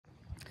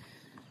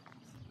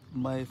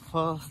My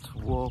first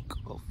walk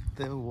of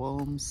the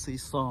warm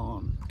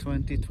season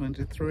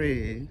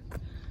 2023.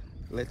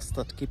 Let's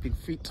start keeping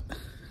fit.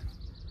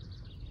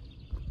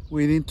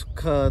 We need to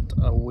cut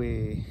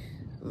away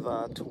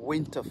that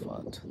winter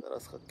fat that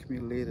has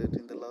accumulated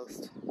in the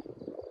last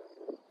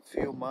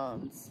few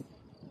months.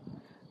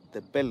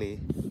 The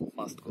belly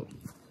must go.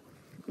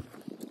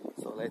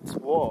 So let's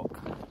walk.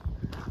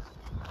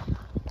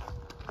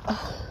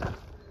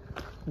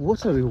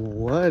 What a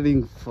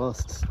rewarding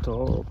first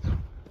stop.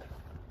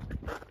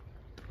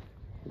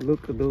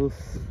 Look at those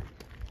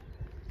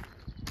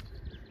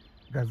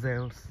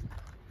gazelles.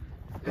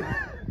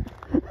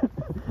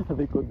 Are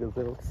they called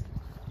gazelles?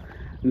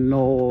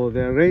 No,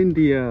 they're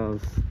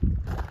reindeers.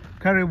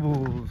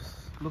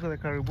 Caribous. Look at the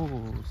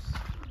caribous.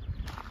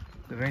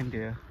 The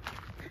reindeer.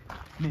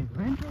 Nee,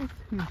 reindeer ist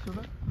Hirsch,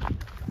 oder?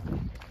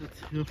 That's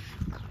Hirsch.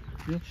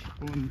 Hirsch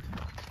und...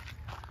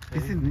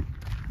 Isn't it?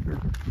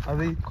 Are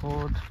they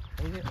called?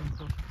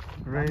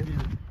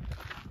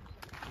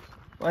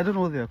 I don't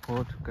know what they are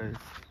called, guys.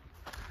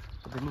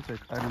 But they look like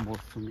animals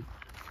to me.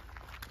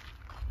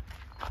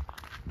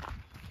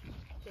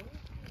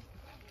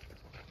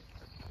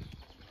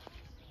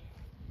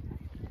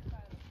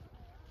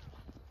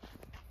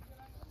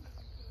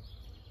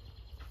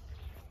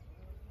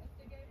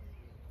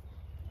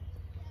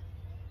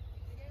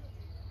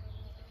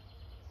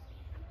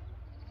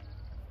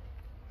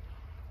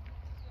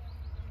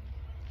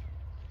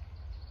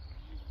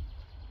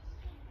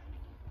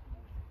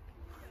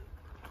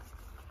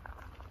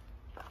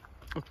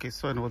 Okay,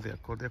 so I know what they are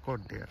called. They're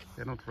called deer.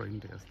 They're not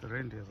reindeers. The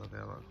reindeers are the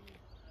other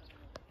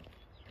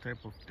type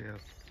of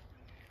deers.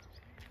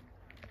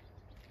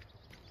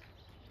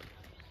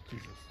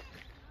 Jesus.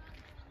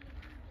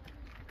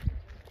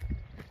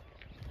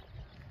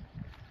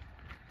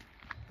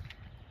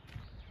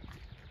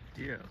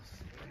 Deers.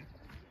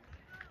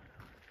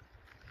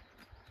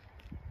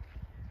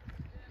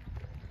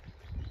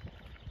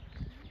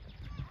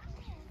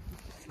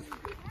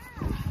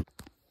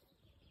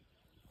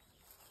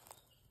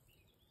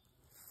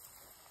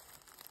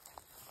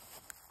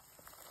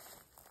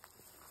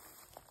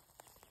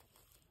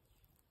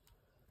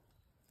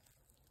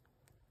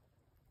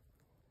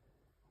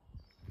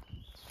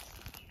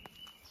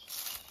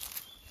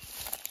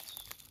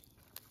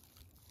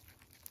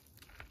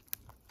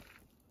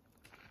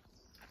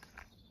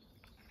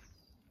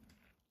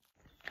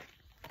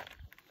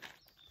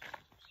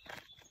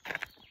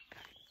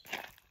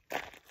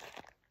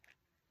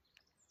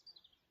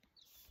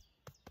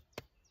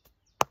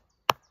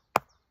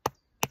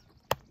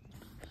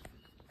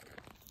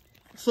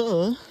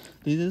 So,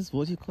 this is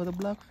what you call the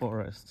Black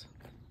Forest,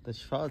 the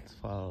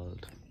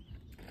Schwarzwald.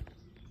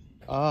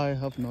 I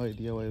have no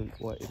idea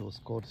why it was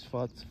called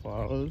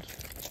Schwarzwald,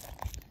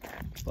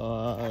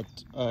 but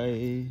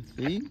I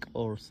think,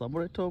 or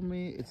somebody told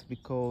me, it's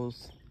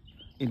because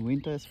in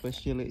winter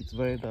especially it's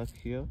very dark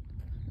here,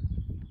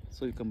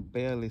 so you can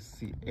barely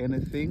see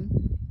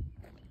anything,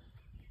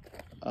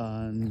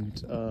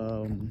 and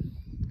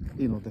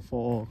you know, the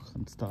fog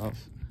and stuff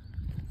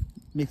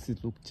makes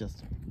it look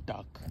just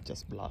dark,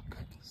 just black.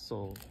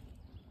 So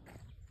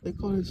they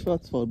call it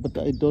Schwarzwald, but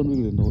I don't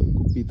really know. It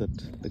could be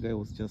that the guy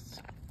was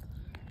just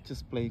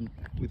playing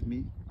with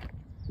me.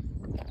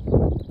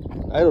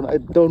 I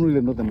don't really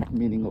know the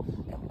meaning of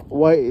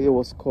why it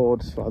was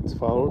called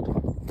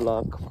Schwarzwald,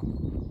 Black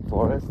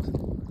Forest.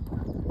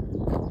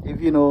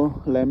 If you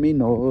know, let me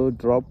know.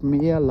 Drop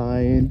me a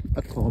line,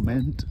 a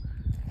comment.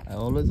 I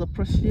always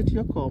appreciate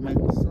your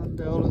comments,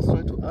 and I always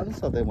try to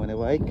answer them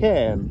whenever I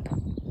can.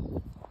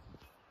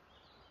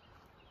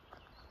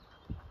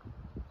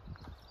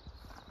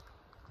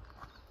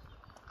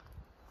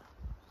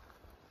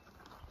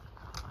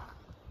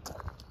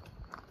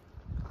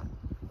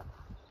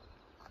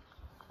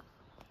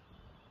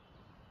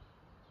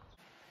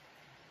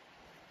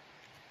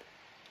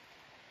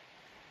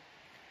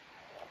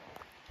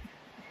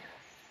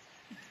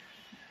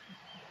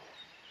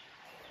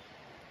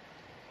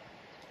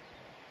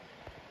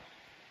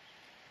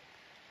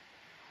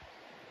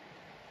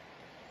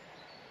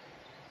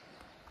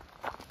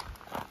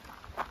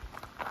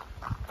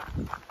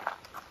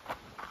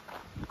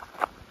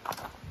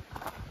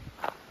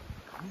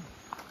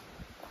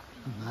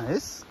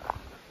 Nice.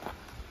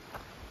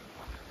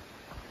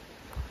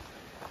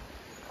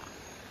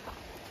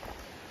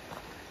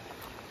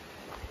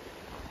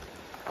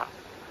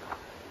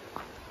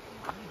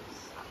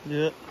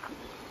 Yeah.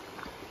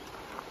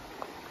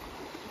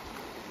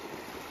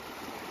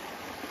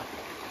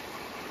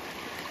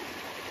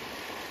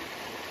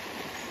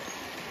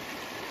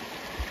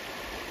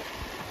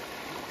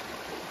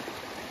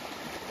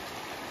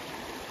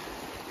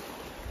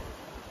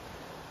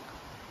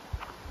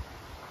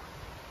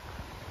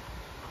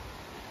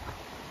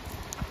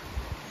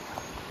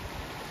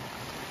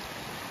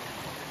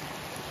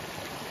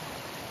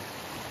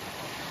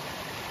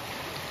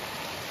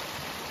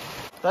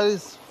 That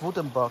is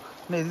Wurtemberg.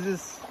 No, this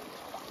is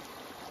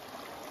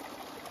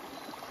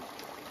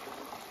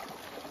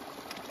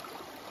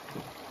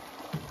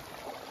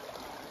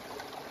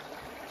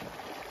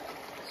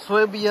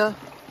Swabia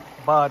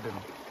Baden.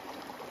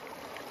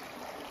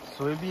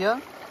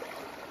 Swabia,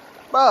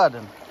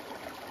 Baden.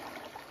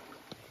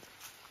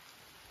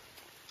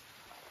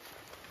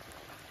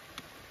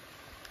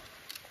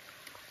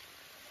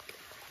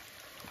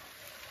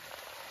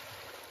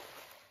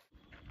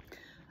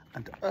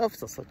 And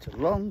after such a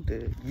long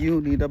day,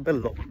 you need a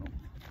belono,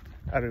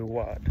 a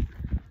reward.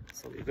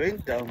 So we're going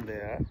down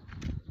there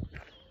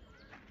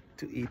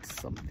to eat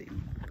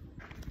something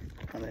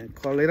and then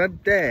call it a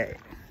day.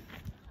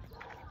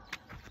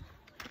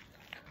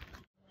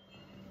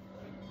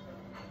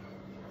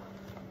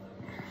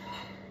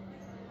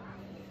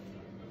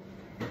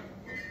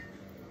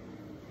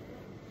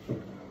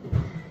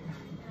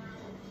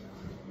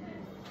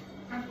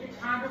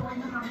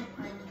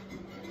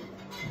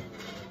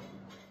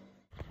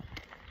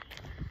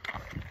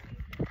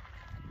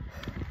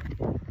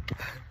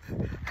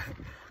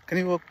 Can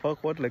you walk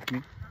backward like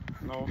me?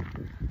 No.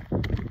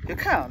 You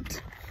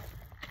can't.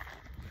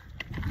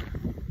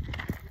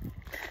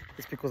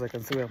 It's because I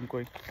can see where I'm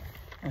going.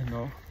 I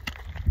know.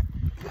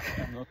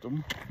 I'm not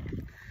dumb.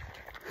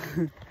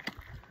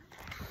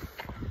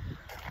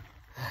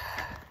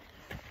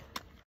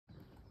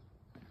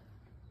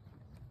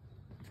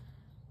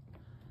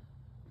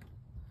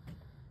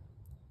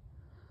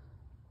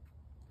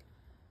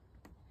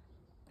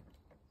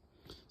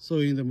 So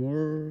in the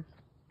moor.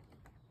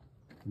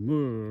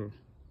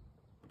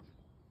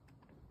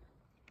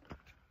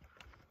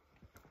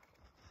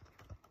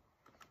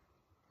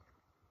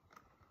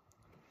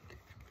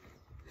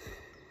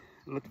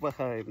 Look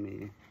behind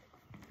me.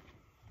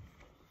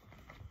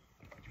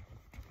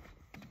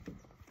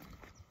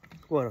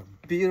 What a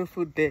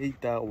beautiful day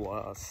that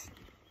was.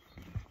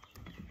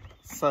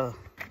 So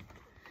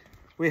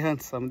we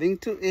had something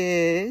to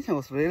eat. It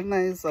was very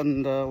nice,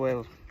 and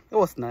well, it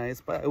was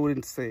nice, but I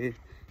wouldn't say it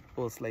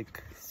was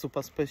like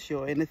super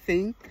special or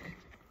anything,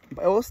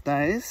 but it was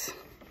nice.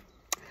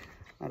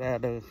 And I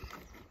had a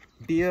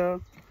beer,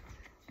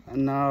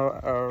 and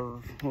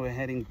now we're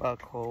heading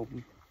back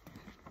home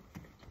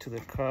to the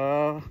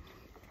car,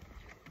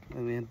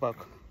 and we went back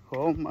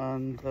home,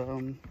 and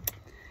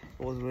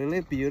it was really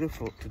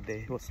beautiful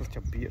today. It was such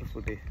a beautiful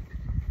day.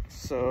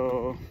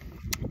 So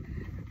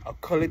I'll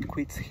call it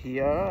quits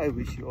here. I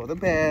wish you all the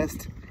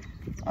best.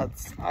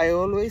 As I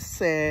always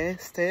say,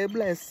 stay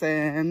blessed,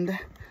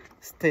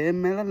 stay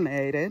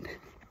melanated,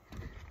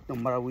 no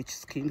matter which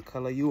skin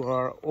color you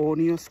are,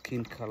 own your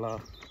skin color.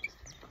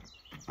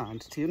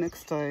 And till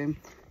next time,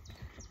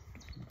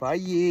 bye.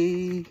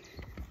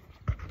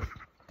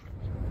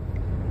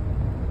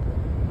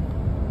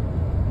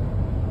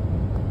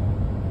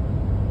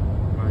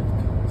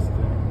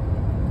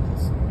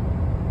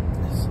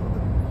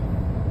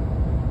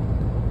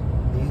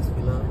 This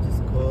village is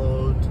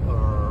called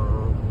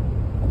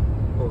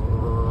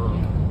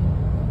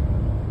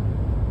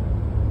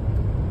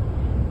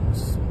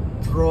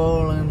Straw